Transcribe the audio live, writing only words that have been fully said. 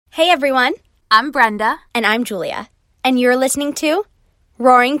Hey everyone, I'm Brenda. and I'm Julia, and you're listening to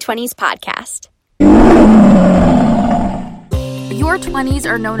Roaring Twenties Podcast. Your 20s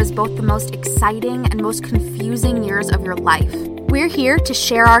are known as both the most exciting and most confusing years of your life. We're here to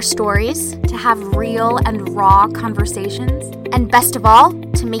share our stories, to have real and raw conversations, and best of all,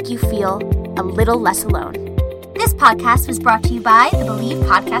 to make you feel a little less alone. This podcast was brought to you by the Believe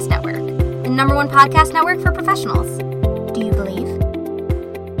Podcast Network, the #1 podcast network for professionals. Do you believe?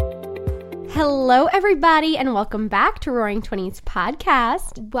 Hello, everybody, and welcome back to Roaring Twenties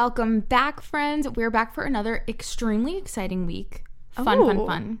Podcast. Welcome back, friends. We're back for another extremely exciting week.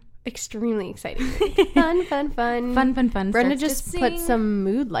 Fun. Extremely exciting. Fun. Fun. Brenda Starts just to put sing. some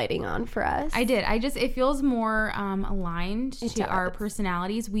mood lighting on for us. I did. It feels more aligned to our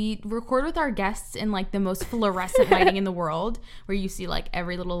personalities. We record with our guests in like the most fluorescent lighting in the world, where you see like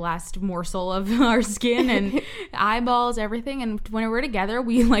every little last morsel of our skin and eyeballs, everything. And when we're together,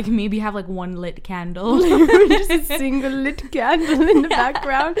 we like maybe have like one lit candle. Just a single lit candle in the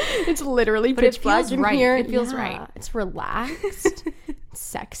background. It's literally But it pitch black feels in right. here. It feels Yeah, right. It's relaxed.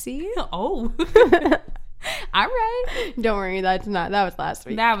 Sexy. Oh. All right. Don't worry, that was last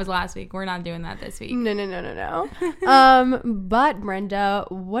week. That was last week. We're not doing that this week. No. But Brenda,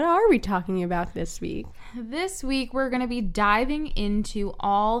 what are we talking about this week? This week, we're going to be diving into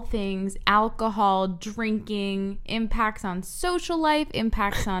all things alcohol, drinking, impacts on social life,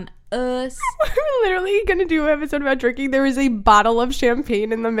 impacts on us. We're literally going to do an episode about drinking. There is a bottle of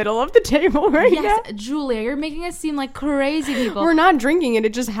champagne in the middle of the table right now. Yes, Julia, you're making us seem like crazy people. We're not drinking it.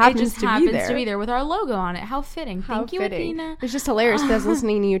 It just happens, to to be there. with our logo on it. How fitting. Thank you, Athena. It's just hilarious because I was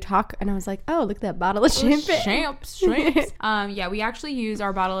listening to you talk and I was like, oh, look at that bottle of champagne. Champs. Yeah, we actually use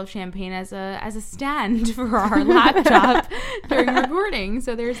our bottle of champagne as a stand for our laptop during recording.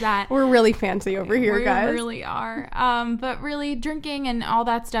 So there's that. We're really fancy over here, guys. We really are. But really, drinking and all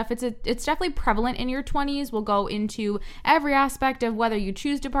that stuff, it's definitely prevalent in your 20s. We'll go into every aspect of whether you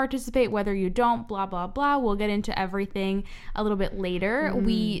choose to participate, whether you don't, blah, blah, blah. We'll get into everything a little bit later.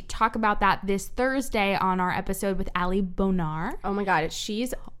 We talk about that this Thursday on our episode with Ali Bonar. Oh my God,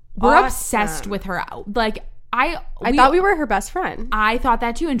 she's We're awesome. obsessed with her. Like, I thought we were her best friend. I thought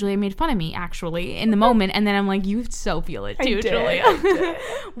that too, and Julia made fun of me actually in the moment, and then I'm like, you so feel it too, I did. Julia.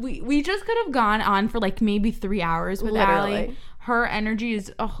 we just could have gone on for like maybe 3 hours with Literally. Allie. Her energy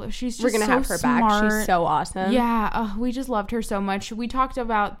is she's just We're gonna so have her smart. back. She's so awesome. Yeah, we just loved her so much. We talked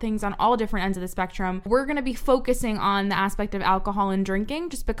about things on all different ends of the spectrum. We're going to be focusing on the aspect of alcohol and drinking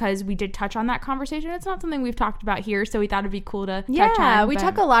just because we did touch on that conversation. It's not something we've talked about here, so we thought it'd be cool to touch on. Yeah, we but-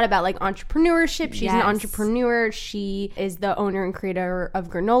 talk a lot about like entrepreneurship. She's an Yes. entrepreneur. She is the owner and creator of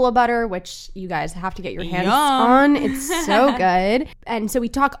granola butter, which you guys have to get your hands Yum. on. It's so good. And so we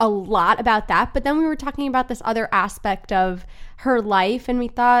talk a lot about that. But then we were talking about this other aspect of her life, and we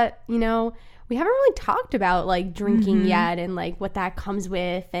thought, we haven't really talked about like drinking yet, and like what that comes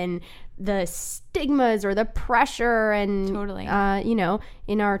with, and the stigmas or the pressure, and Totally. in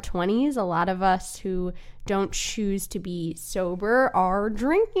our 20s, a lot of us who don't choose to be sober are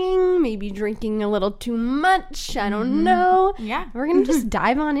maybe drinking a little too much. I don't know. Yeah. We're gonna just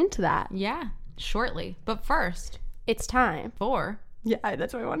dive on into that. Yeah, shortly. But first, It's time. Yeah,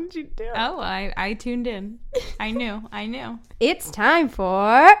 that's what I wanted you to do. I tuned in. I knew. It's time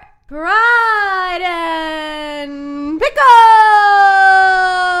for Pride and Pickle.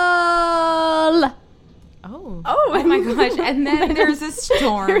 Oh my gosh. And then there's a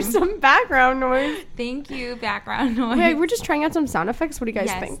storm. There's some background noise. Thank you, background noise. Wait, we're just trying out some sound effects. What do you guys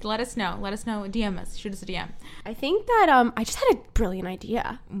yes, think? let us know. DM us. Shoot us a DM. I think that I just had a brilliant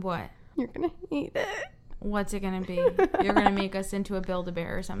idea. What? You're gonna hate it. What's it gonna be? You're gonna make us into a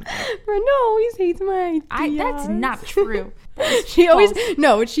Build-A-Bear or something. Brenda always hates my ideas. That's not true.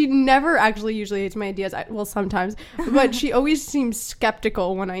 She never actually usually hates my ideas. Sometimes, but she always seems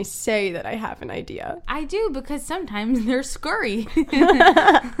skeptical when I say that I have an idea. I do, because sometimes they're scurry.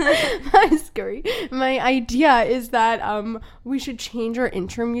 Scary. My idea is that we should change our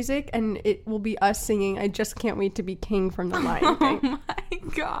intro music, and it will be us singing "I Just Can't Wait to Be King" from The Lion King. Oh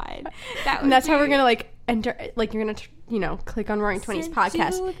my god. And that's how we're gonna like enter. Like you're gonna click on Roaring Twenties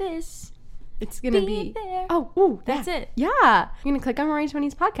podcast. This. It's gonna be there. That's it. Yeah, you're gonna click on Roaring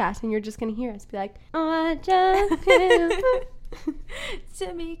Twenties podcast, and you're just gonna hear us be like, "Oh, I just can't."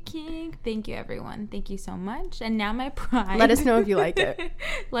 To be king. Thank you, everyone. Thank you so much. And now my pride. Let us know if you like it.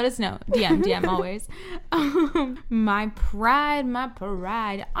 Let us know. DM always. My pride.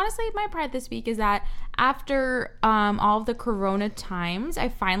 Honestly, my pride this week is that after all of the corona times, I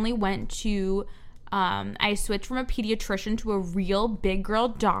finally went to I switched from a pediatrician to a real big girl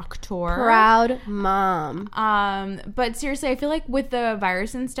doctor. Proud mom. But seriously, I feel like with the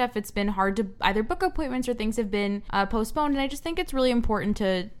virus and stuff, it's been hard to either book appointments or things have been postponed. And I just think it's really important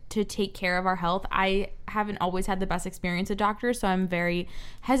to take care of our health. I haven't always had the best experience with doctors, so I'm very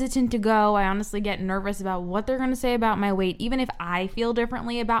hesitant to go. I honestly get nervous about what they're going to say about my weight. Even if I feel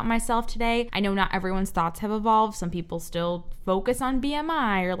differently about myself today, I know not everyone's thoughts have evolved. Some people still focus on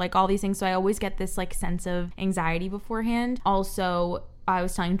BMI or like all these things. So I always get this like sense of anxiety beforehand. Also, I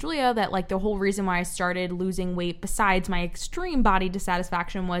was telling Julia that like the whole reason why I started losing weight besides my extreme body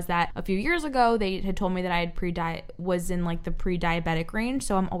dissatisfaction was that a few years ago they had told me that I had was in like the pre-diabetic range,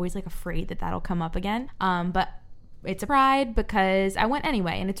 so I'm always like afraid that that'll come up again. But it's a pride because I went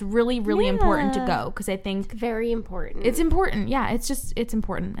anyway, and it's really important to go because I think very important. It's important. Yeah, it's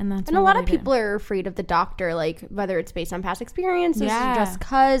important, and that's and a lot of people are afraid of the doctor, like whether it's based on past experiences or just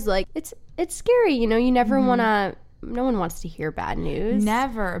cause like it's scary. You know, you never want to. No one wants to hear bad news.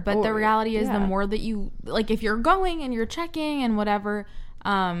 Never. But the reality is the more that you, like if you're going and you're checking and whatever,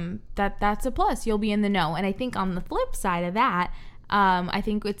 that's a plus. You'll be in the know. And I think on the flip side of that, I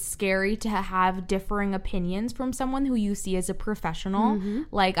think it's scary to have differing opinions from someone who you see as a professional. Mm-hmm.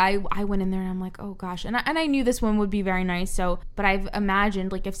 Like I went in there and I'm like, oh gosh. And I knew this one would be very nice. But I've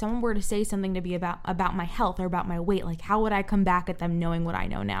imagined like if someone were to say something to be about my health or about my weight, like how would I come back at them knowing what I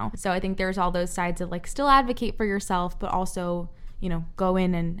know now? So I think there's all those sides of like still advocate for yourself, but also, you know, go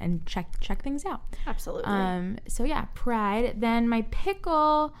in and check things out. Absolutely. So yeah, pride. Then my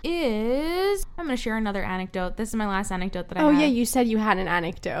pickle is, I'm going to share another anecdote. This is my last anecdote that I have. Oh yeah, you said you had an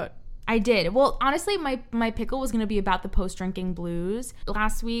anecdote. I did. Well, honestly, my pickle was going to be about the post-drinking blues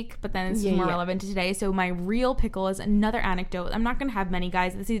last week, but then this is more relevant to today. So my real pickle is another anecdote. I'm not going to have many,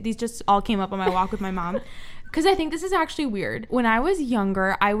 guys. These just all came up on my walk with my mom. Because I think this is actually weird. When I was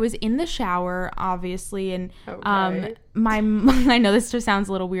younger, I was in the shower, obviously, and I know this just sounds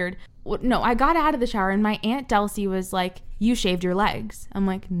a little weird. No, I got out of the shower, and my Aunt Delcy was like, "You shaved your legs." I'm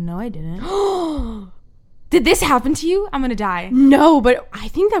like, "No, I didn't." Did this happen to you? I'm gonna die. No, but I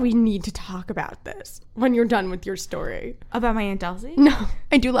think that we need to talk about this when you're done with your story. About my Aunt Delcy? No,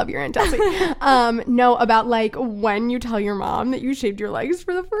 I do love your Aunt Delcy. No, about like when you tell your mom that you shaved your legs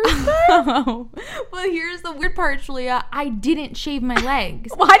for the first time. Oh. Well, here's the weird part, Julia. I didn't shave my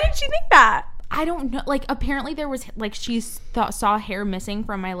legs. Why did she think that? I don't know. Like, apparently there was, like, she saw hair missing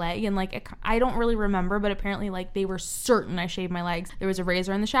from my leg. And, like, I don't really remember. But apparently, like, they were certain I shaved my legs. There was a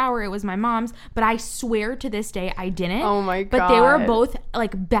razor in the shower. It was my mom's. But I swear to this day I didn't. Oh, my God. But they were both,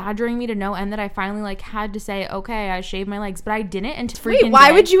 like, badgering me to no end that I finally, like, had to say, okay, I shaved my legs. But I didn't. And Wait,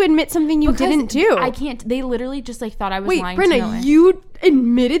 why would you admit something you didn't do? I can't. They literally just, like, thought I was lying to no end. Wait, Brenna, you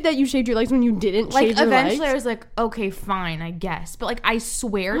admitted that you shaved your legs when you didn't shave your legs? Like, eventually I was like, okay, fine, I guess. But, like, I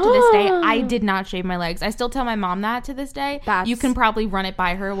swear to this day, I did not shave my legs. I still tell my mom that to this day. You can probably run it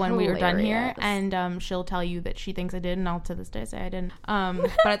by her when we are done here. And she'll tell you that she thinks I did. And I'll to this day say I didn't. But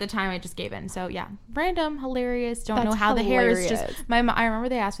at the time, I just gave in. So, yeah. Random, hilarious. Don't know how the hair is just... I remember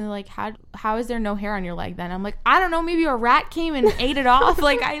they asked me, like, how is there no hair on your leg then? I'm like, I don't know. Maybe a rat came and ate it off.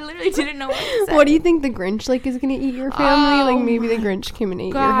 Like, I literally didn't know what to say. What do you think the Grinch, like, is going to eat your family? Like, maybe the Grinch came and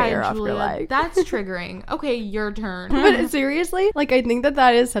ate your hair off your leg. That's triggering. Okay, your turn. But seriously, like, I think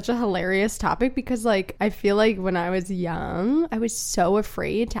that is such a hilarious topic because, like, I feel like when I was young, I was so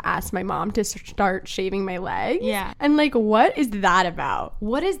afraid to ask my mom to start shaving my legs. Yeah. And, like, what is that about?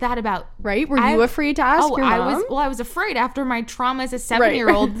 What is that about? Right? Were you afraid to ask your mom? I was afraid after my trauma as a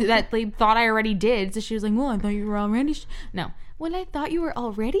 7-year-old that they thought I already did. So she was like, well, I thought you were already... No. Well, I thought you were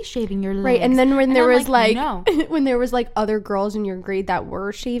already shaving your legs. Right, and then when there was like no. When there was like other girls in your grade that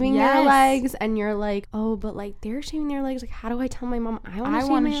were shaving their legs, and you're like, oh, but like they're shaving their legs. Like, how do I tell my mom I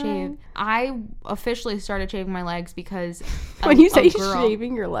want to shave? I officially started shaving my legs because when you say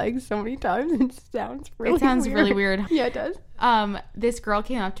shaving your legs so many times, it sounds really weird. Yeah, it does. This girl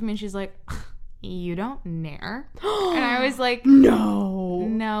came up to me and she's like, you don't nair. And I was like, no.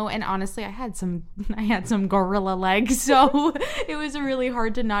 And honestly, I had some gorilla legs, so it was really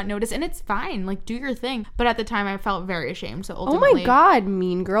hard to not notice. And it's fine, like, do your thing. But at the time, I felt very ashamed. So ultimately, oh my God,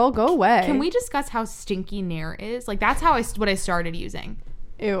 mean girl, go away. Can we discuss how stinky nair is? Like, that's what I started using.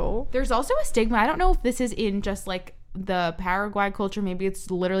 Ew. There's also a stigma. I don't know if this is in just like the Paraguay culture. Maybe it's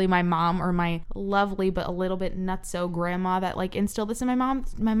literally my mom or my lovely but a little bit nutso grandma that like instilled this in my mom.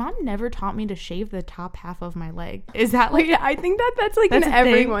 My mom never taught me to shave the top half of my leg. Is that like... Wait, I think that's like an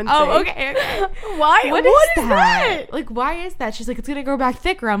everyone thing. Oh, okay. Why? What is that? Like, why is that? She's like, it's gonna grow back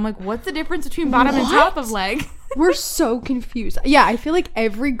thicker. I'm like, what's the difference between bottom and top of leg? We're so confused. Yeah, I feel like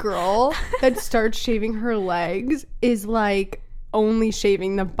every girl that starts shaving her legs is like only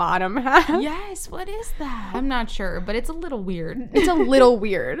shaving the bottom half. Yes, what is that? I'm not sure, but it's a little weird. It's a little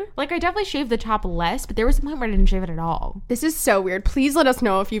weird. Like, I definitely shaved the top less, but there was a point where I didn't shave it at all. This is so weird. Please let us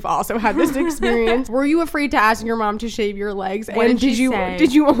know if you've also had this experience. Were you afraid to ask your mom to shave your legs? What and did she say?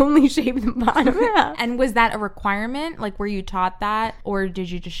 Did you only shave the bottom half? And was that a requirement? Like, were you taught that? Or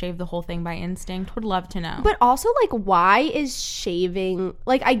did you just shave the whole thing by instinct? Would love to know. But also, like, why is shaving,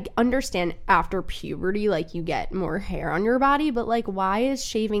 like, I understand after puberty, like, you get more hair on your body, but, like, why is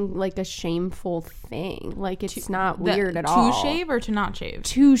shaving, like, a shameful thing? Like, it's not weird at all. To shave or to not shave?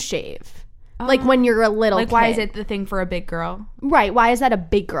 To shave. Like, when you're a little Like, kid. why is it the thing for a big girl? Right. Why is that a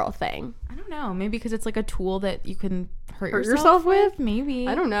big girl thing? I don't know. Maybe because it's like a tool that you can hurt yourself with? Maybe.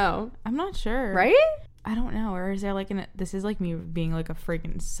 I don't know. I'm not sure. Right? I don't know. Or is there like this is like me being like a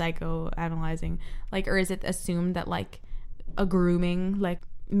freaking psychoanalyzing. Like, or is it assumed that like a grooming like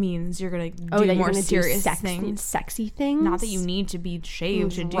means you're gonna do more serious things, sexy things? Not that you need to be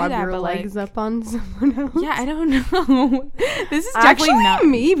shaved to do rub that, your but legs like, up on someone else. yeah, I don't know. This is definitely Actually, not.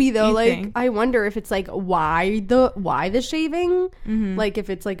 maybe though. you Like, think. I wonder if it's like why the shaving? Like, if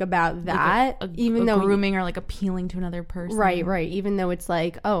it's like about that, even though grooming or like appealing to another person, right. Even though it's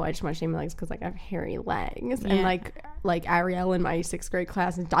like, oh, I just want to shave my legs because like I have hairy legs, and like Ariel in my 6th grade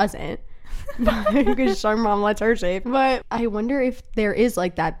class doesn't. Because her mom lets her shave. But I wonder if there is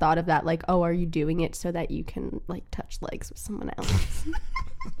like that thought of that, like, oh, are you doing it so that you can like touch legs with someone else?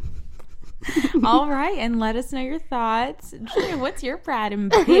 All right, and let us know your thoughts. Julia, what's your pride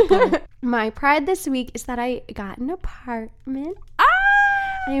and pickle? My pride this week is that I got an apartment.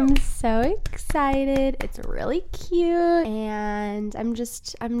 I am so excited. It's really cute, and I'm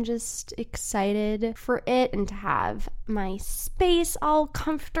just excited for it and to have my space all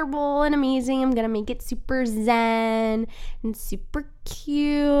comfortable and amazing. I'm gonna make it super zen and super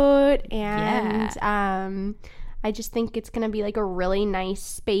cute, and I just think it's gonna be like a really nice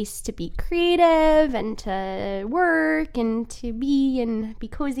space to be creative and to work and to be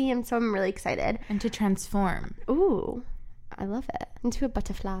cozy, and so I'm really excited. And to transform. Ooh. I love it. Into a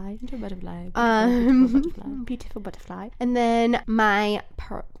butterfly. Into a butterfly. Beautiful butterfly. And then my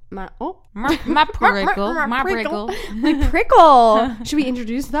prickle. My prickle. Should we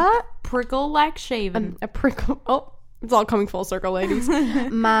introduce that? Prickle like shaving. A prickle. Oh, it's all coming full circle, ladies.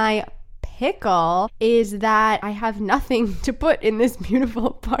 My pickle is that I have nothing to put in this beautiful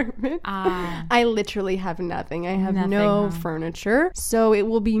apartment. I literally have nothing. I have no furniture. So it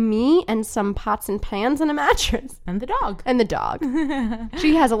will be me and some pots and pans and a mattress. And the dog. And the dog.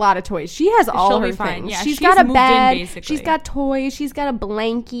 She has a lot of toys. She has all her things. Yeah, she's got a bed. Basically. She's got toys. She's got a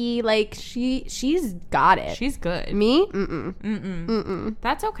blankie. Like, she's got it. She's good. Me?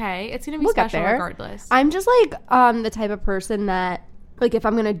 That's okay. It's going to be We'll get special there. regardless. I'm just like the type of person that, like, if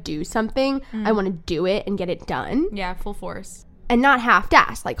I'm going to do something, I want to do it and get it done. Yeah, full force. And not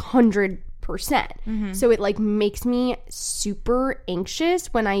half-assed, like 100%. So it, like, makes me super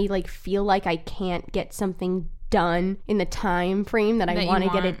anxious when I, like, feel like I can't get something done in the time frame that I want to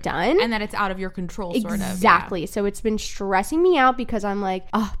get it done. And that it's out of your control, sort of. Exactly. So it's been stressing me out because I'm like,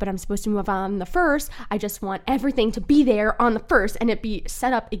 oh, but I'm supposed to move on the 1st. I just want everything to be there on the 1st and it be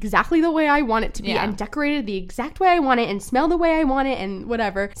set up exactly the way I want it to be and decorated the exact way I want it and smell the way I want it and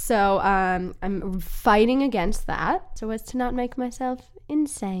whatever. So I'm fighting against that so as to not make myself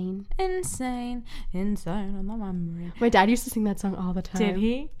insane on the memory. My dad used to sing that song all the time. Did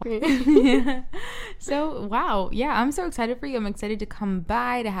he? So, wow. Yeah, I'm so excited for you. I'm excited to come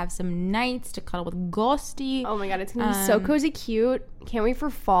by, to have some nights, to cuddle with Ghosty. Oh my God, it's going to be so cozy cute. Can't wait for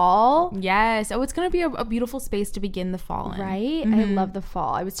fall. Yes. Oh, it's going to be a beautiful space to begin the fall in. Right? I love the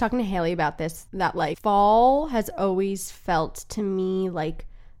fall. I was talking to Haley about this, that like fall has always felt to me like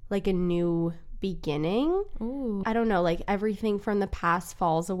a new beginning. Ooh. I don't know, like everything from the past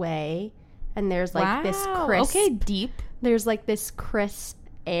falls away and there's like this crisp. Okay, deep. There's like this crisp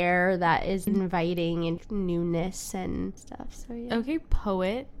air that is inviting and newness and stuff. So yeah. Okay,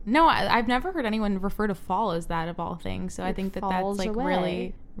 poet. No, I've never heard anyone refer to fall as that of all things. So I think that's like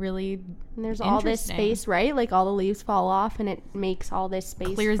away. really and there's all this space, right? Like all the leaves fall off and it makes all this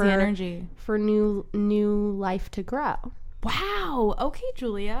space clears the energy for new life to grow. Wow. Okay,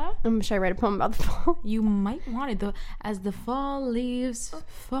 Julia. Should I write a poem about the fall? You might want it, as the fall leaves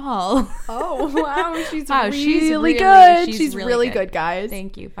fall. Oh, wow. She's really good. She's really good, guys.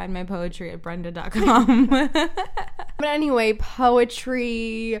 Thank you. Find my poetry at Brenda.com. But anyway,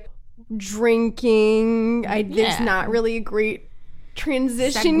 poetry, drinking. There's not really a great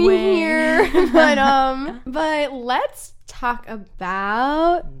transition here. But let's talk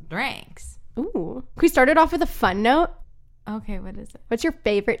about drinks. Ooh. We started off with a fun note. Okay, what is it? What's your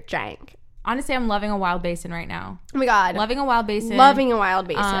favorite drink? Honestly, I'm loving a Wild Basin right now. Oh my God. Loving a Wild Basin. Loving a Wild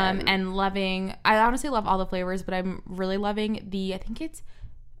Basin. And loving, I honestly love all the flavors, but I'm really loving I think it's,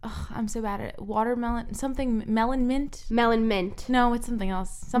 I'm so bad at it. Watermelon, something, melon mint? Melon mint. No, it's something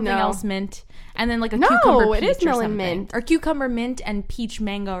else. Something No. else mint. And then like a cucumber peach it is or melon something. mint. Or cucumber mint and peach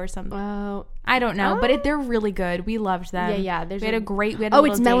mango or something. Oh. I don't know, but they're really good. We loved them. Yeah. We had a great, we had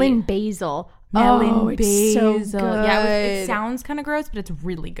it's melon date. basil. Melon basil. It's so good. Yeah, it sounds kind of gross, but it's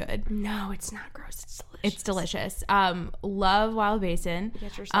really good. No, it's not gross. It's delicious. It's delicious. Love Wild Basin.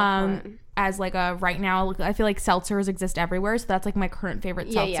 Get yourself one. As like a right now, I feel like seltzers exist everywhere, so that's like my current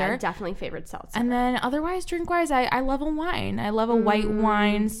favorite seltzer. Yeah, definitely favorite seltzer. And then otherwise, drink wise, I love a wine. I love a white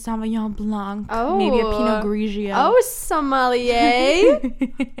wine, Sauvignon Blanc, maybe a Pinot Grigio. Oh, sommelier.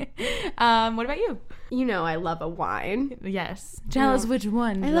 What about you? You know I love a wine. Yes. Tell us which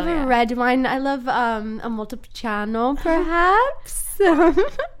one. I love a red wine. I love a Montepulciano, perhaps.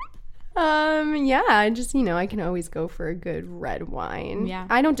 Yeah, I just, I can always go for a good red wine. Yeah.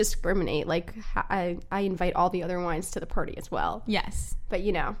 I don't discriminate. Like, I invite all the other wines to the party as well. Yes. But,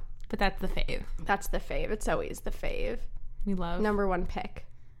 But that's the fave. that's the fave. It's always the fave. We love. Number one pick.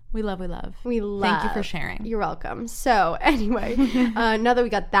 We love. We love. Thank you for sharing. You're welcome. So anyway, now that we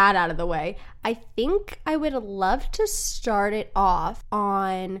got that out of the way, I think I would love to start it off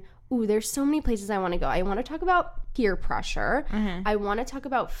on, there's so many places I want to go. I want to talk about peer pressure. Mm-hmm. I want to talk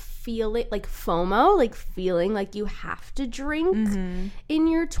about feeling like FOMO, like feeling like you have to drink in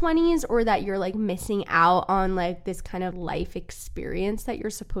your 20s, or that you're like missing out on like this kind of life experience that you're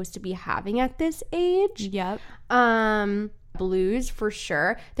supposed to be having at this age. Yep. Blues for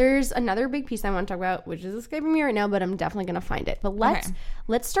sure. There's another big piece I want to talk about, which is escaping me right now, but I'm definitely gonna find it. But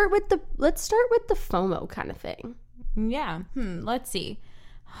let's start with the FOMO kind of thing. Yeah. Let's see.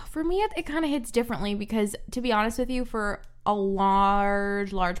 For me, it kind of hits differently because, to be honest with you, for a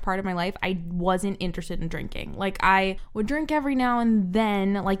large part of my life, I wasn't interested in drinking. Like, I would drink every now and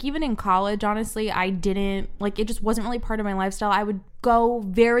then. Like, even in college, honestly, I didn't, like, it just wasn't really part of my lifestyle. I would go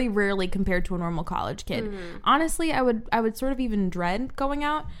very rarely compared to a normal college kid. Honestly, I would sort of even dread going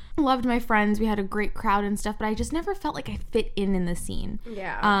out. Loved my friends. We had a great crowd and stuff, but I just never felt like I fit in the scene.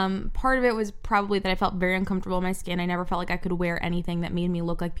 Yeah. Part of it was probably that I felt very uncomfortable in my skin. I never felt like I could wear anything that made me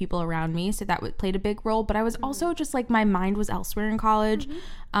look like people around me, so that played a big role. But I was also just like, my mind was elsewhere in college.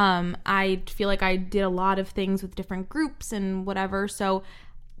 I feel like I did a lot of things with different groups and whatever. So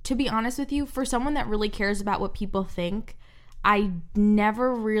to be honest with you, for someone that really cares about what people think, I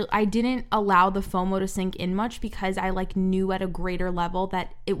didn't allow the FOMO to sink in much because I like knew at a greater level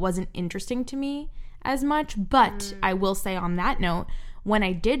that it wasn't interesting to me as much. But I will say on that note, when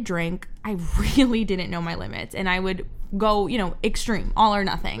I did drink, I really didn't know my limits, and I would go, extreme, all or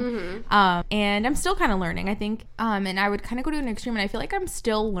nothing. And I'm still kind of learning, I think. And I would kind of go to an extreme, and I feel like I'm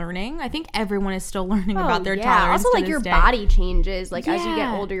still learning. I think everyone is still learning about their tolerance. Also, like, to your this day. body changes. Like, as you get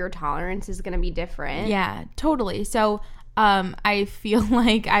Yeah. older, your tolerance is going to be different. Yeah, totally. So I feel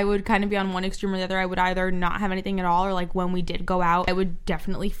like I would kind of be on one extreme or the other. I would either not have anything at all, or like when we did go out, I would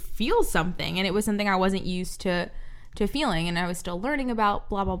definitely feel something, and it was something I wasn't used to feeling, and I was still learning about,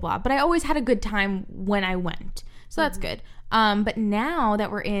 blah blah blah. But I always had a good time when I went, so that's good. But now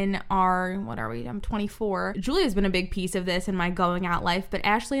that we're in our, what are we? I'm 24. Julia's been a big piece of this in my going out life, but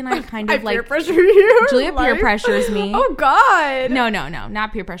Ashley and I kind of peer pressure you. Julia peer pressures me. Oh God. No,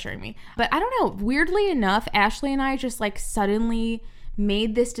 not peer pressuring me. But I don't know. Weirdly enough, Ashley and I just like suddenly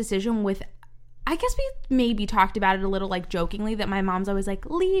made this decision with, I guess we maybe talked about it a little like jokingly, that my mom's always like,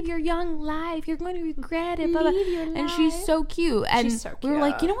 leave your young life, you're going to regret it, blah, blah. And she's so cute. And She's so we were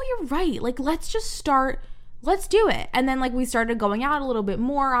like, cute. you know what, you're right. Like, let's do it. And then like we started going out a little bit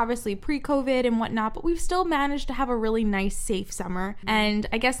more, obviously pre-COVID and whatnot, but we've still managed to have a really nice, safe summer. And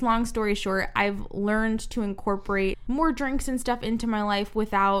I guess long story short, I've learned to incorporate more drinks and stuff into my life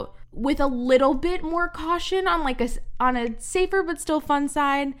with a little bit more caution on like on a safer but still fun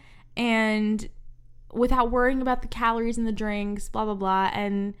side, and without worrying about the calories in the drinks, blah blah blah.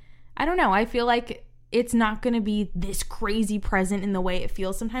 And I don't know, I feel like it's not going to be this crazy present in the way it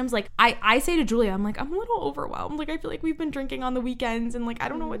feels sometimes. Like, I say to Julia, I'm like, I'm a little overwhelmed. Like, I feel like we've been drinking on the weekends and, like, I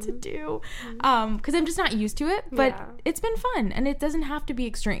don't know what to do. Because I'm just not used to it. But it's been fun, and it doesn't have to be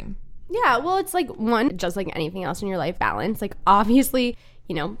extreme. Yeah, well, it's like, one, just like anything else in your life, balance. Like, obviously,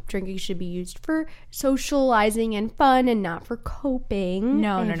 drinking should be used for socializing and fun and not for coping.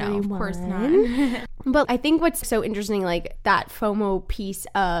 No, of course not. But I think what's so interesting, like, that FOMO piece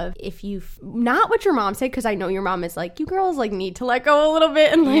of, if you, not what your mom said, because I know your mom is like, you girls, like, need to let go a little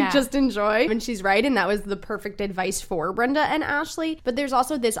bit and, like, just enjoy. And she's right, and that was the perfect advice for Brenda and Ashley. But there's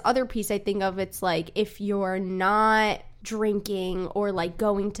also this other piece I think of, it's like, if you're not drinking or like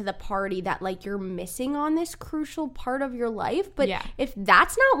going to the party that like you're missing on this crucial part of your life. But if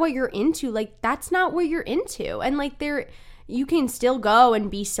that's not what you're into, like that's not what you're into. And like you can still go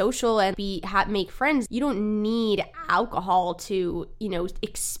and be social and make friends. You don't need alcohol to, you know,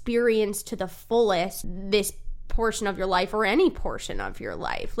 experience to the fullest this portion of your life or any portion of your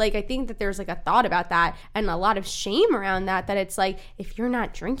life. Like, I think that there's like a thought about that and a lot of shame around that it's like, if you're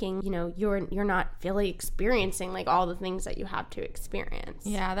not drinking, you know, you're not really experiencing like all the things that you have to experience.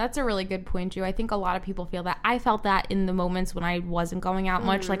 Yeah, that's a really good point, Ju. I think a lot of people feel that. I felt that in the moments when I wasn't going out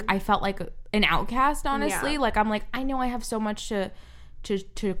much. Like, I felt like an outcast, honestly. Like, I'm like, I know I have so much to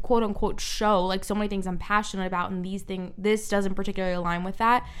quote unquote show, like so many things I'm passionate about, and this doesn't particularly align with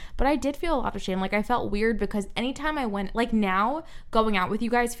that. But I did feel a lot of shame. Like, I felt weird because anytime I went, like now going out with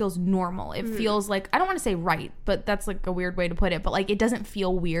you guys feels normal. It feels like, I don't want to say right, but that's like a weird way to put it, but like it doesn't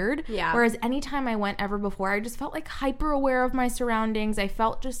feel weird. Yeah. Whereas anytime I went ever before, I just felt like hyper aware of my surroundings. I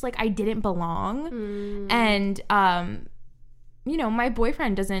felt just like I didn't belong. And you know, my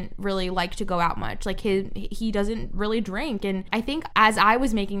boyfriend doesn't really like to go out much. Like, he doesn't really drink. And I think as I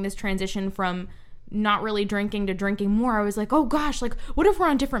was making this transition from not really drinking to drinking more, I was like, oh gosh, like what if we're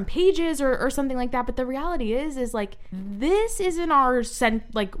on different pages or something like that? But the reality is like, this isn't our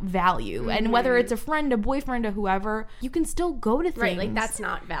value. And whether it's a friend, a boyfriend, or whoever, you can still go to things. Right, like that's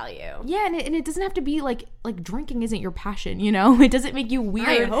not value. Yeah, and it doesn't have to be like drinking isn't your passion, you know? It doesn't make you weird.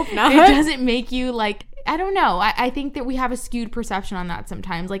 I hope not. It doesn't make you like, I don't know. I think that we have a skewed perception on that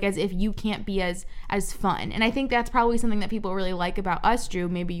sometimes, like as if you can't be as fun. And I think that's probably something that people really like about us, Ju.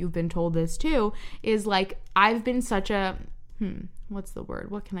 Maybe you've been told this too, is like I've been such a what's the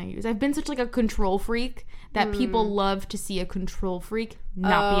word? What can I use? I've been such like a control freak that people love to see a control freak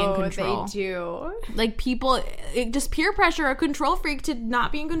not be in control. They do. Like people, just peer pressure a control freak to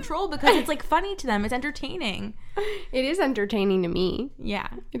not be in control because it's like funny to them. It's entertaining. It is entertaining to me. Yeah,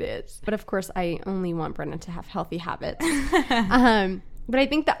 it is. But of course, I only want Brenna to have healthy habits. But I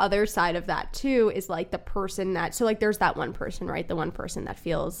think the other side of that too is like the person that, so like there's that one person, right? The one person that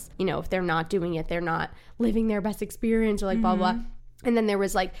feels, you know, if they're not doing it, they're not living their best experience or like blah, blah. And then there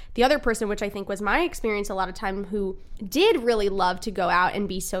was like the other person, which I think was my experience a lot of time, who did really love to go out and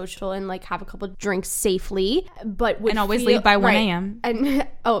be social and like have a couple of drinks safely, but would always leave by 1 a.m. And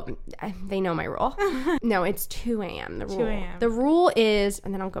they know my rule. No, it's 2 a.m. The rule. 2 a.m. The rule is,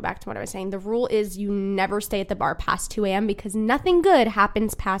 and then I'll go back to what I was saying. The rule is you never stay at the bar past 2 a.m. because nothing good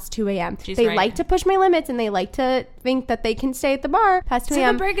happens past 2 a.m. They like to push my limits and they like to think that they can stay at the bar past 2 a.m.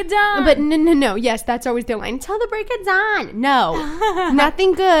 Till the break of dawn. But no. Yes, that's always the line. Until the break of dawn. No.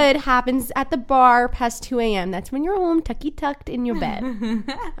 Nothing good happens at the bar past 2 a.m. That's when you're home, tucked in your bed.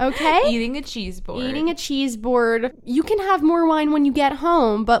 Okay? Eating a cheese board. You can have more wine when you get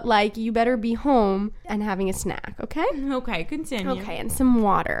home, but like you better be home and having a snack, okay? Okay, continue. Okay, and some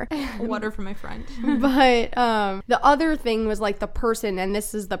water. Water for my friend. But the other thing was like the person, and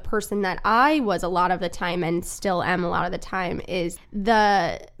this is the person that I was a lot of the time and still am a lot of the time, is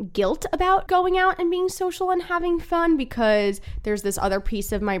the guilt about going out and being social and having fun, because there's this other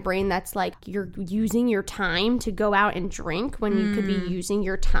piece of my brain that's like, you're using your time to go out and drink when you could be using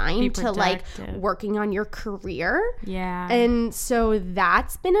your time to like working on your career. Yeah. And so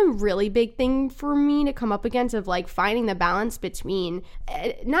that's been a really big thing for me to come up against, of like finding the balance between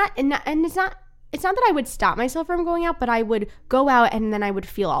it's not that I would stop myself from going out, but I would go out and then I would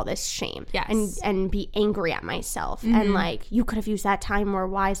feel all this shame. Yes. And be angry at myself. And like, you could have used that time more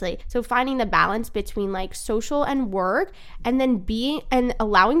wisely. So finding the balance between like social and work, and then being and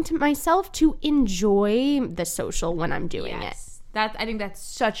allowing to myself to enjoy the social when I'm doing it. I think that's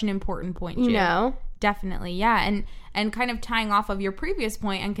such an important point, Ju. You know? Definitely, yeah. And kind of tying off of your previous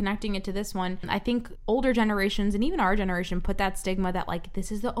point and connecting it to this one, I think older generations and even our generation put that stigma that like,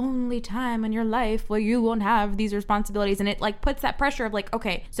 this is the only time in your life where you won't have these responsibilities. And it like puts that pressure of like,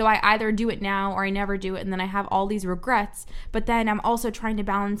 okay, so I either do it now or I never do it, and then I have all these regrets. But then I'm also trying to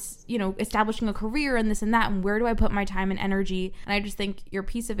balance, you know, establishing a career and this and that, and where do I put my time and energy? And I just think your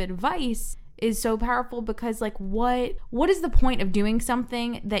piece of advice is so powerful, because like what is the point of doing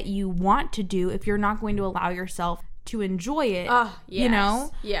something that you want to do if you're not going to allow yourself to enjoy it? You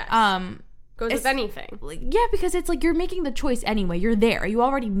know? Yes. Goes with anything. Yeah, because it's like you're making the choice anyway. You're there. You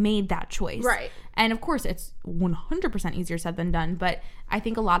already made that choice. Right. And of course, it's 100% easier said than done. But I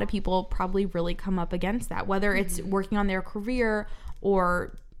think a lot of people probably really come up against that, whether it's working on their career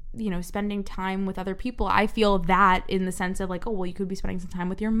or spending time with other people, I feel that in the sense of like, oh, well, you could be spending some time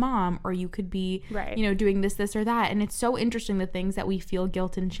with your mom, or you could be, doing this or that. And it's so interesting the things that we feel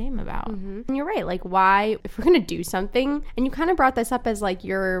guilt and shame about. And you're right. Like, why, if we're going to do something, and you kind of brought this up as like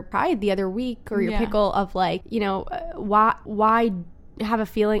your pride the other week, or your pickle of like, why have a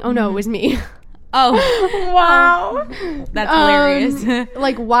feeling, oh no, it was me. Oh, wow. That's hilarious.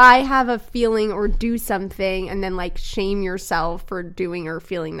 Like, why have a feeling or do something and then like shame yourself for doing or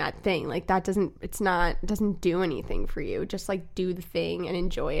feeling that thing? Like, that doesn't do anything for you. Just like do the thing and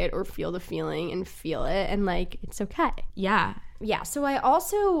enjoy it, or feel the feeling and feel it, and like it's okay. Yeah. So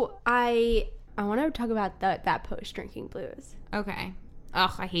I want to talk about that post-drinking blues. Okay.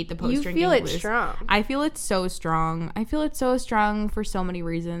 Ugh, I hate the post-drinking blues. You feel it strong. I feel it so strong. I feel it so strong for so many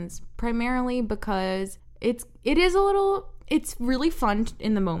reasons. Primarily because it's really fun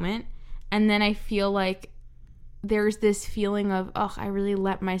in the moment. And then I feel like there's this feeling of, I really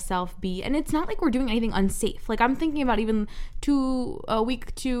let myself be. And it's not like we're doing anything unsafe. Like, I'm thinking about even 2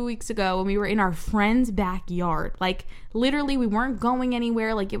 weeks ago when we were in our friend's backyard. Like, literally, we weren't going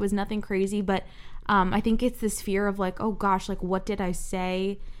anywhere. Like, it was nothing crazy. But I think it's this fear of like, oh gosh, like what did I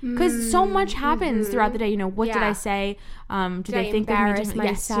say? Because so much happens throughout the day. What did I say? Did I think embarrass of me?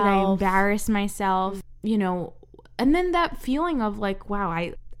 myself? Yes, did I embarrass myself? And then that feeling of like, wow,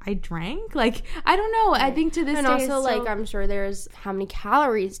 I drank? Like, I don't know. I think to this and day, also like, I'm sure there's how many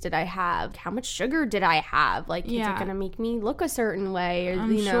calories did I have? How much sugar did I have? Like, is it gonna make me look a certain way? Or,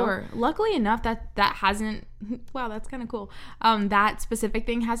 I'm sure. Luckily enough, that hasn't. Wow, that's kind of cool. That specific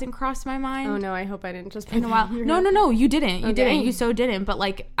thing hasn't crossed my mind. Oh no, I hope I didn't just in a while. No, you didn't. You didn't. You so didn't. But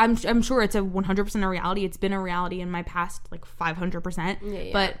like, I'm sure it's a 100% a reality. It's been a reality in my past, like 500%. Yeah.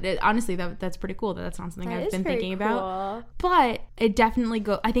 But honestly, that's pretty cool. That's not something I've been thinking about. But it definitely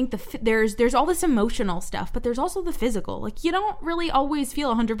I think there's all this emotional stuff, but there's also the physical. Like, you don't really always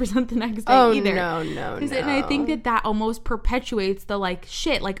feel 100% the next day either. No. And I think that almost perpetuates the like,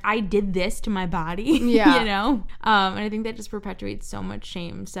 shit, like I did this to my body. Yeah. And I think that just perpetuates so much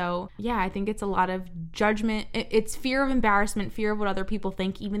shame. So yeah, I think it's a lot of judgment. It's fear of embarrassment, fear of what other people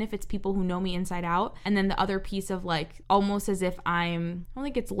think, even if it's people who know me inside out. And then the other piece of like, almost as if I don't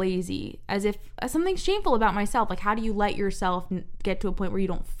think it's lazy, as if something shameful about myself. Like, how do you let yourself get to a point where you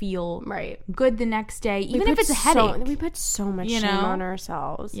don't feel good the next day, even if it's a headache? We put so much shame on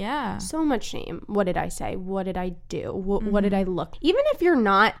ourselves. Yeah. So much shame. What did I say? What did I do? What did I look? Even if you're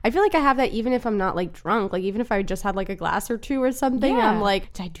not, I feel like I have that even if I'm not like drunk. Like, even if I just had like a glass or two or something, and I'm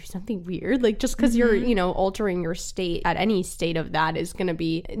like, did I do something weird? Like, just because you're, altering your state at any state of that is going to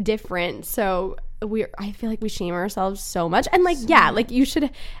be different. So I feel like we shame ourselves so much. And like, like you should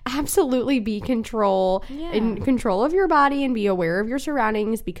absolutely be in control of your body and be aware of your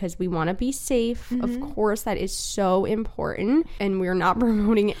surroundings, because we want to be safe. Of course, that is so important. And we're not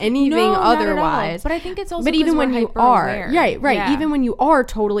promoting anything otherwise. But I think it's also, but even when you are, even when you are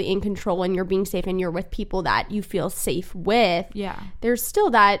totally in control and you're being safe and you're with people that you feel safe with, there's still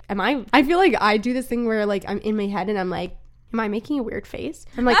that, I feel like I do this thing where like I'm in my head and I'm like, am I making a weird face?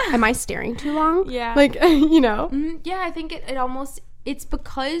 I'm like, am I staring too long? Yeah. Like, Yeah, I think it almost, it's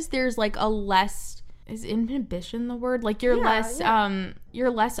because there's like a less, is inhibition the word? Like you're less on,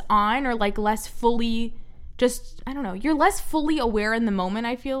 or like less fully, just, I don't know, you're less fully aware in the moment,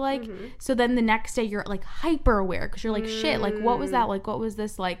 I feel like. So then the next day you're like hyper aware, because you're like, shit, like what was that? Like, what was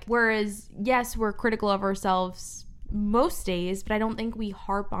this like? Whereas, yes, we're critical of ourselves most days, but I don't think we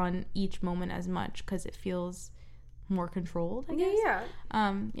harp on each moment as much because it feels more controlled, I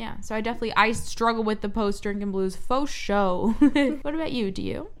guess. So I struggle with the post-drinking blues faux show. What about you? Do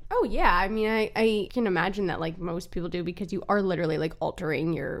you? Oh yeah, I mean, I can imagine that like most people do, because you are literally like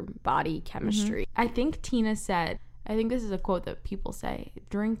altering your body chemistry. I think Tina said, I think this is a quote that people say,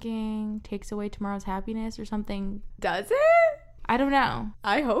 drinking takes away tomorrow's happiness or something. Does it? I don't know.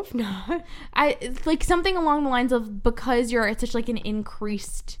 I hope not. It's like something along the lines of, because you're at such like an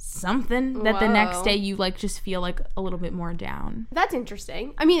increased something that the next day you like just feel like a little bit more down. That's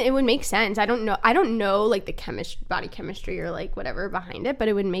interesting. I mean, it would make sense. I don't know like the body chemistry or like whatever behind it, but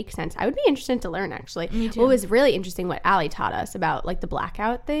it would make sense. I would be interested to learn, actually. Me too. What was really interesting, what Allie taught us about like the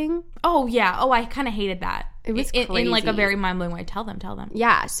blackout thing. Oh yeah. Oh, I kind of hated that. It was crazy. In like a very mind-blowing way. Tell them.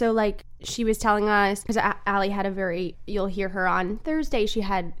 Yeah, so like she was telling us, because Allie had you'll hear her on Thursday, she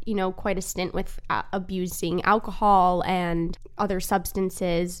had, quite a stint with abusing alcohol and other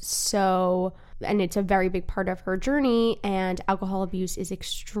substances. So and it's a very big part of her journey, and alcohol abuse is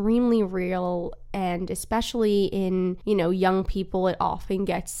extremely real, and especially in, you know, young people, it often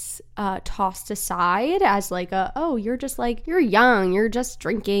gets tossed aside as like oh, you're just like, you're young, you're just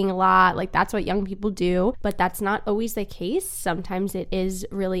drinking a lot, like that's what young people do. But that's not always the case. Sometimes it is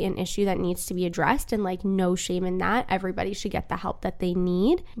really an issue that needs to be addressed, and like no shame in that. Everybody should get the help that they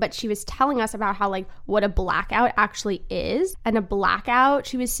need. But she was telling us about how like what a blackout actually is. And a blackout,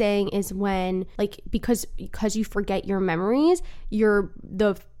 she was saying, is when like because you forget your memories,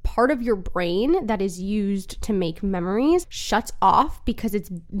 the part of your brain that is used to make memories shuts off because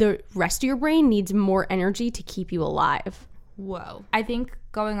it's the rest of your brain needs more energy to keep you alive. Whoa. I think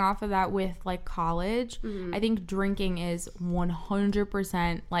going off of that with like college, I think drinking is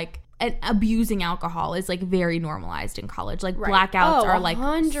 100% like, and abusing alcohol is like very normalized in college. Like blackouts are like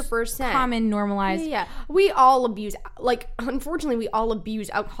 100% common, normalized. Yeah. We all abuse, like, unfortunately, we all abuse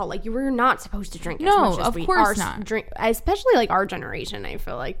alcohol. Like, you were not supposed to drink as much as we course are not. Drink, especially like our generation. I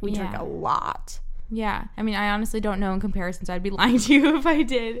feel like we drink a lot. Yeah. I mean, I honestly don't know in comparison, so I'd be lying to you if I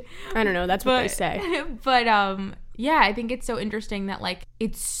did. I don't know. That's what they say. But yeah, I think it's so interesting that like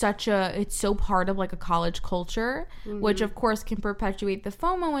it's so part of like a college culture, which of course can perpetuate the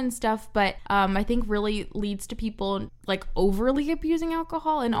FOMO and stuff, but I think really leads to people like overly abusing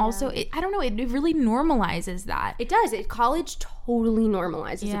alcohol, and also I don't know, it really normalizes that. It does. College totally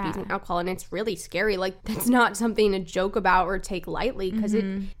normalizes abusing alcohol, and it's really scary. Like, that's not something to joke about or take lightly, because it,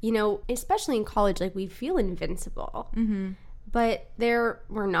 you know, especially in college, like we feel invincible, but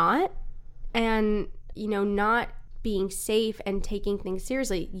we're not, and you know, not being safe and taking things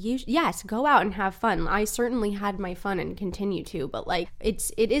seriously. Yes, go out and have fun. I certainly had my fun and continue to, but like it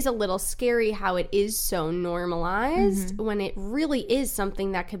is a little scary how it is so normalized when it really is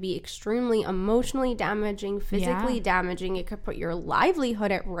something that could be extremely emotionally damaging, physically damaging. It could put your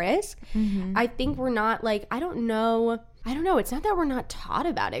livelihood at risk. I think we're not like, I don't know. It's not that we're not taught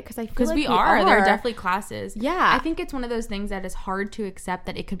about it, because I feel like we are. There are definitely classes. Yeah. I think it's one of those things that is hard to accept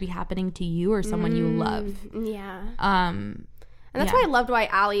that it could be happening to you or someone you love. Yeah. And that's why I loved why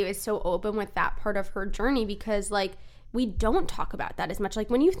Allie is so open with that part of her journey, because like we don't talk about that as much. Like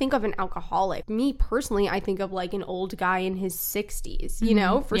when you think of an alcoholic, me personally, I think of like an old guy in his 60s, you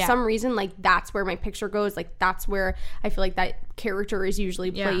know, for some reason, like that's where my picture goes. Like that's where I feel like that character is usually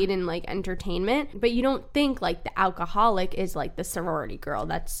played in like entertainment. But you don't think like the alcoholic is like the sorority girl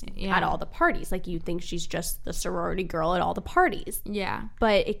that's at all the parties. Like you think she's just the sorority girl at all the parties. Yeah.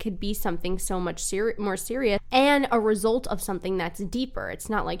 But it could be something so much more serious and a result of something that's deeper. It's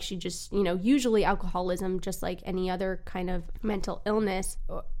not like she just, you know, usually alcoholism, just like any other kind of mental illness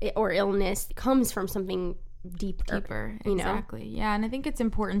or illness, comes from something deeper, you know? Exactly. Yeah, and I think it's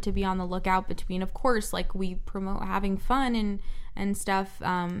important to be on the lookout between, of course, like we promote having fun and stuff,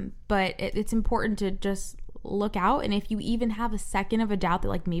 but it's important to just look out. And if you even have a second of a doubt that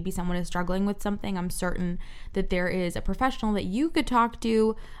like maybe someone is struggling with something, I'm certain that there is a professional that you could talk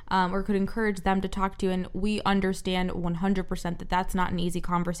to, or could encourage them to talk to. And we understand 100% that that's not an easy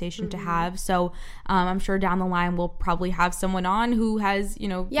conversation to have. So I'm sure down the line we'll probably have someone on who has, you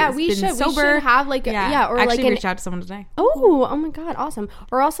know, we should have like or actually like reach out to someone today. Oh my god, awesome.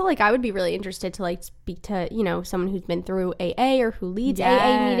 Or also like I would be really interested to like speak to, you know, someone who's been through AA or who leads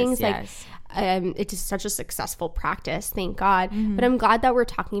AA meetings. Like it's just such a successful practice, thank God. But I'm glad that we're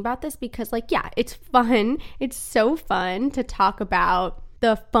talking about this, because like, yeah, it's fun. It's so fun to talk about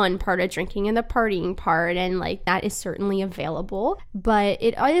the fun part of drinking and the partying part, and like that is certainly available, but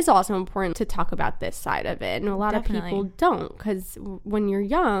it is also important to talk about this side of it, and a lot of people don't, because when you're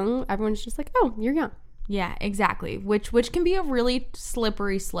young, everyone's just like, oh, you're young. Yeah, exactly, which can be a really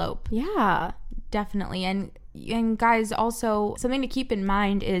slippery slope. Yeah, definitely. And guys, also something to keep in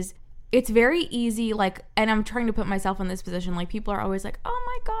mind is it's very easy, like, and I'm trying to put myself in this position, like people are always like, oh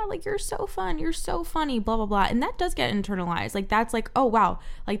my god, like you're so fun, you're so funny, blah blah blah, and that does get internalized. Like that's like, oh wow,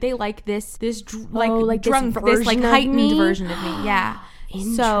 like they like this like drunk, this like heightened version of me. Yeah.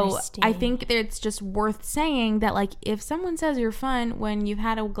 So I think that it's just worth saying that like if someone says you're fun when you've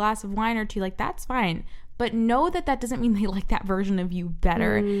had a glass of wine or two, like that's fine, but know that doesn't mean they like that version of you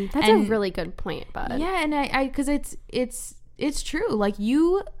better. That's a really good point, bud. Yeah, and I because it's true. Like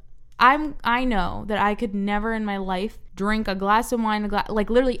I know that I could never in my life drink a glass of wine,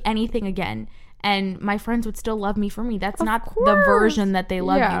 like literally anything again, and my friends would still love me for me. That's not the version that they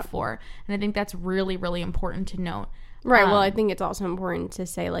love you for. And I think that's really, really important to note. Right. Well, I think it's also important to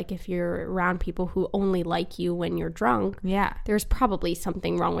say, like, if you're around people who only like you when you're drunk, there's probably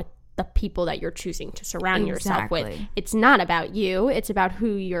something wrong with the people that you're choosing to surround yourself with. It's not about you. It's about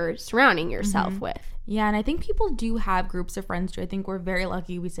who you're surrounding yourself with. Yeah, and I think people do have groups of friends too. I think we're very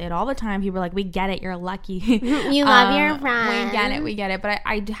lucky. We say it all the time. People are like, we get it, you're lucky. You love your friends. We get it. But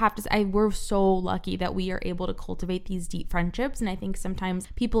I have to say, we're so lucky that we are able to cultivate these deep friendships. And I think sometimes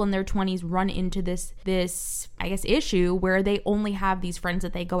people in their 20s run into this I guess, issue where they only have these friends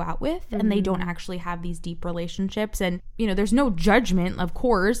that they go out with and they don't actually have these deep relationships. And, you know, there's no judgment, of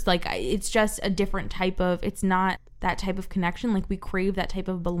course. Like, it's just a different type of, it's not that type of connection. Like, we crave that type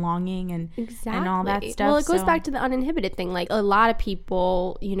of belonging and all that stuff. Well, it goes back to the uninhibited thing. Like, a lot of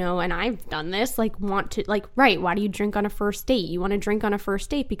people, you know, and I've done this, like, want to, like, right, why do you drink on a first date? You want to drink on a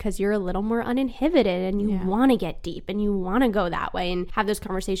first date because you're a little more uninhibited and you want to get deep and you want to go that way and have those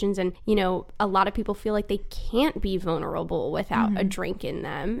conversations. And, you know, a lot of people feel like they can't be vulnerable without a drink in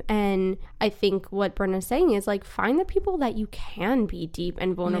them. And I think what Brenna's saying is, like, find the people that you can be deep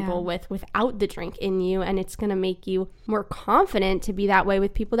and vulnerable with without the drink in you, and it's going to make you more confident to be that way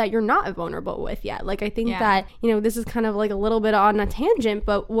with people that you're not vulnerable with yet. Like, I think that, you know, this is kind of like a little bit on a tangent,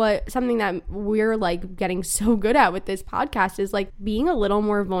 but something that we're like getting so good at with this podcast is like being a little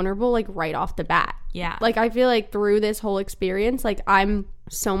more vulnerable, like right off the bat. Yeah. Like, I feel like through this whole experience, like, I'm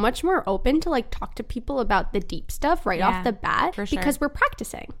so much more open to like talk to people about the deep stuff right off the bat, for sure. because we're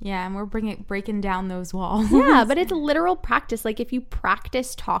practicing. Yeah, and we're breaking down those walls. Yeah, but it's literal practice. Like, if you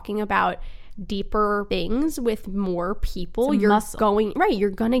practice talking about deeper things with more people, you're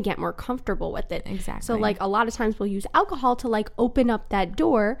gonna get more comfortable with it. Exactly. So like, a lot of times we'll use alcohol to like open up that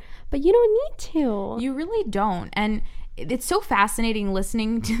door, but you don't need to. You really don't. And it's so fascinating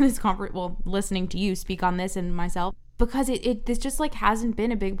listening to this listening to you speak on this and myself, because this just like hasn't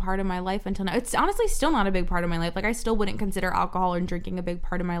been a big part of my life until now. It's honestly still not a big part of my life. Like, I still wouldn't consider alcohol and drinking a big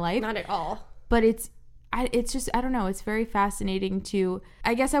part of my life. Not at all. But it's just, I don't know, it's very fascinating to,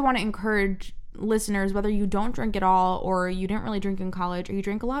 I guess I want to encourage listeners, whether you don't drink at all or you didn't really drink in college or you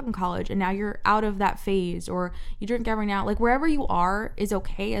drink a lot in college and now you're out of that phase, or you drink every now, like, wherever you are is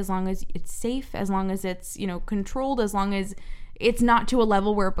okay, as long as it's safe, as long as it's, you know, controlled, as long as it's not to a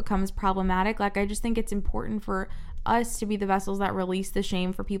level where it becomes problematic. Like, I just think it's important for us to be the vessels that release the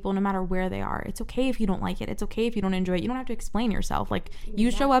shame for people, no matter where they are. It's okay if you don't like it. It's okay if you don't enjoy it. You don't have to explain yourself. Like, you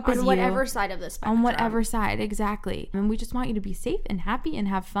show up as you. On whatever side of the spectrum. On whatever side, exactly. And we just want you to be safe and happy and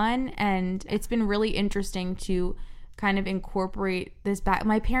have fun. And it's been really interesting to kind of incorporate this back.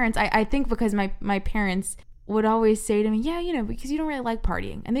 My parents, I think because my parents would always say to me, yeah, you know, because you don't really like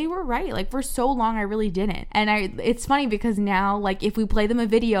partying. And they were right. Like, for so long, I really didn't. And it's funny because now, like, if we play them a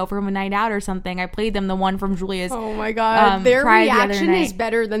video from a night out or something, I played them the one from Julia's. Oh my God. Their reaction is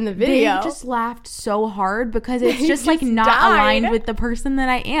better than the video. They just laughed so hard because it's just like not aligned with the person that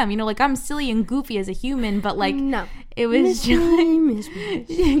I am. You know, like, I'm silly and goofy as a human, but like, no. It was just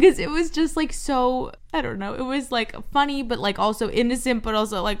because it was just like, so, I don't know, it was like funny, but like also innocent, but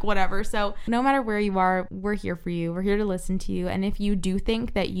also like whatever. So no matter where you are, we're here for you. We're here to listen to you. And if you do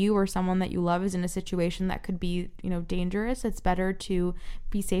think that you or someone that you love is in a situation that could be, you know, dangerous, it's better to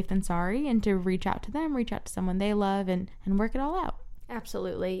be safe than sorry and to reach out to them, reach out to someone they love, and work it all out.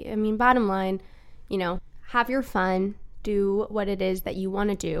 Absolutely. I mean, bottom line, you know, have your fun. Do what it is that you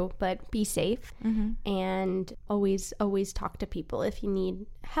want to do, but be safe, and always talk to people if you need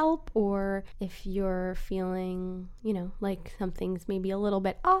help or if you're feeling, you know, like something's maybe a little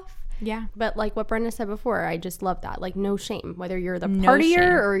bit off. Yeah. But like what Brenda said before, I just love that. Like, no shame. Whether you're the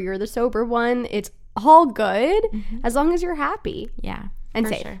partier or you're the sober one, it's all good as long as you're happy. Yeah. And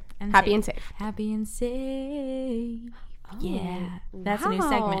safe. Sure. And happy and safe. Happy and safe. Yeah, that's wow. a new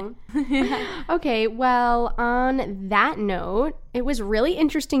segment. Okay, well, on that note, it was really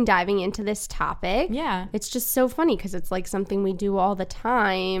interesting diving into this topic. Yeah. It's just so funny because it's like something we do all the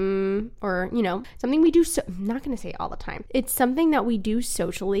time, or, you know, something we do, I'm not going to say all the time. It's something that we do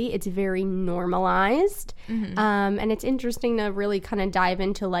socially. It's very normalized. And it's interesting to really kind of dive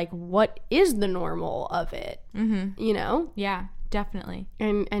into like, what is the normal of it, you know? Yeah. Definitely.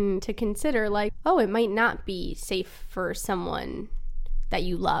 And to consider like, oh, it might not be safe for someone that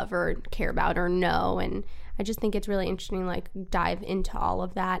you love or care about or know. And I just think it's really interesting, like, dive into all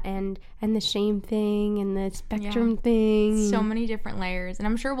of that and the shame thing and the spectrum thing. So many different layers. And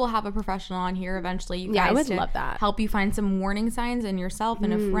I'm sure we'll have a professional on here eventually. You guys I would love that. Help you find some warning signs in yourself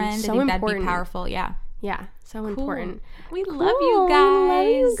and a friend. So I think important. that'd be powerful. Yeah. Yeah, so important. We love you guys. We love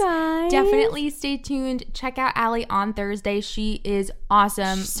you guys. Definitely stay tuned. Check out Allie on Thursday. She is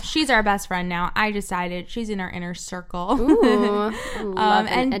awesome. She's our best friend now. I decided she's in our inner circle. Ooh, love an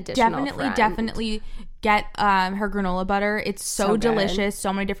and additional friend. definitely get her granola butter. It's so delicious. Good.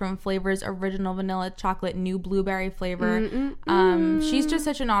 So many different flavors: original vanilla, chocolate, new blueberry flavor. She's just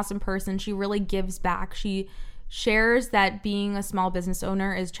such an awesome person. She really gives back. shares that being a small business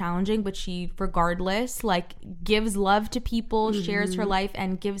owner is challenging, but she regardless like gives love to people, shares her life,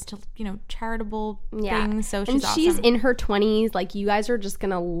 and gives to, you know, charitable things. So she's awesome. She's in her 20s. Like, you guys are just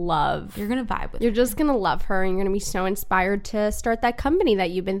gonna love. You're gonna vibe with You're just gonna love her, and you're gonna be so inspired to start that company that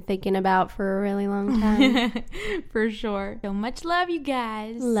you've been thinking about for a really long time. For sure. So much love, you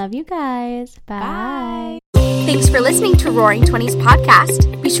guys. Love you guys. Bye. Thanks for listening to Roaring 20s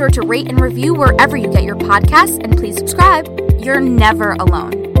podcast. Be sure to rate and review wherever you get your podcasts, and please subscribe. You're never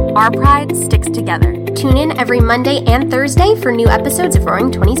alone. Our pride sticks together. Tune in every Monday and Thursday for new episodes of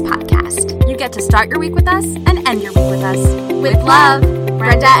Roaring 20s podcast. You get to start your week with us and end your week with us. With love,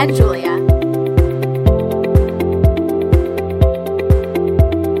 Brenda and Julia.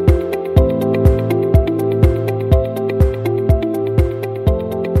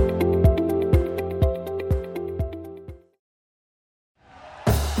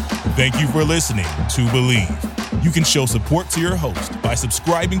 Thank you for listening to Believe. You can show support to your host by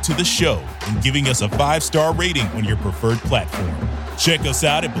subscribing to the show and giving us a 5-star rating on your preferred platform. Check us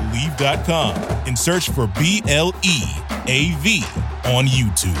out at Believe.com and search for BLEAV on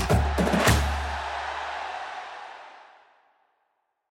YouTube.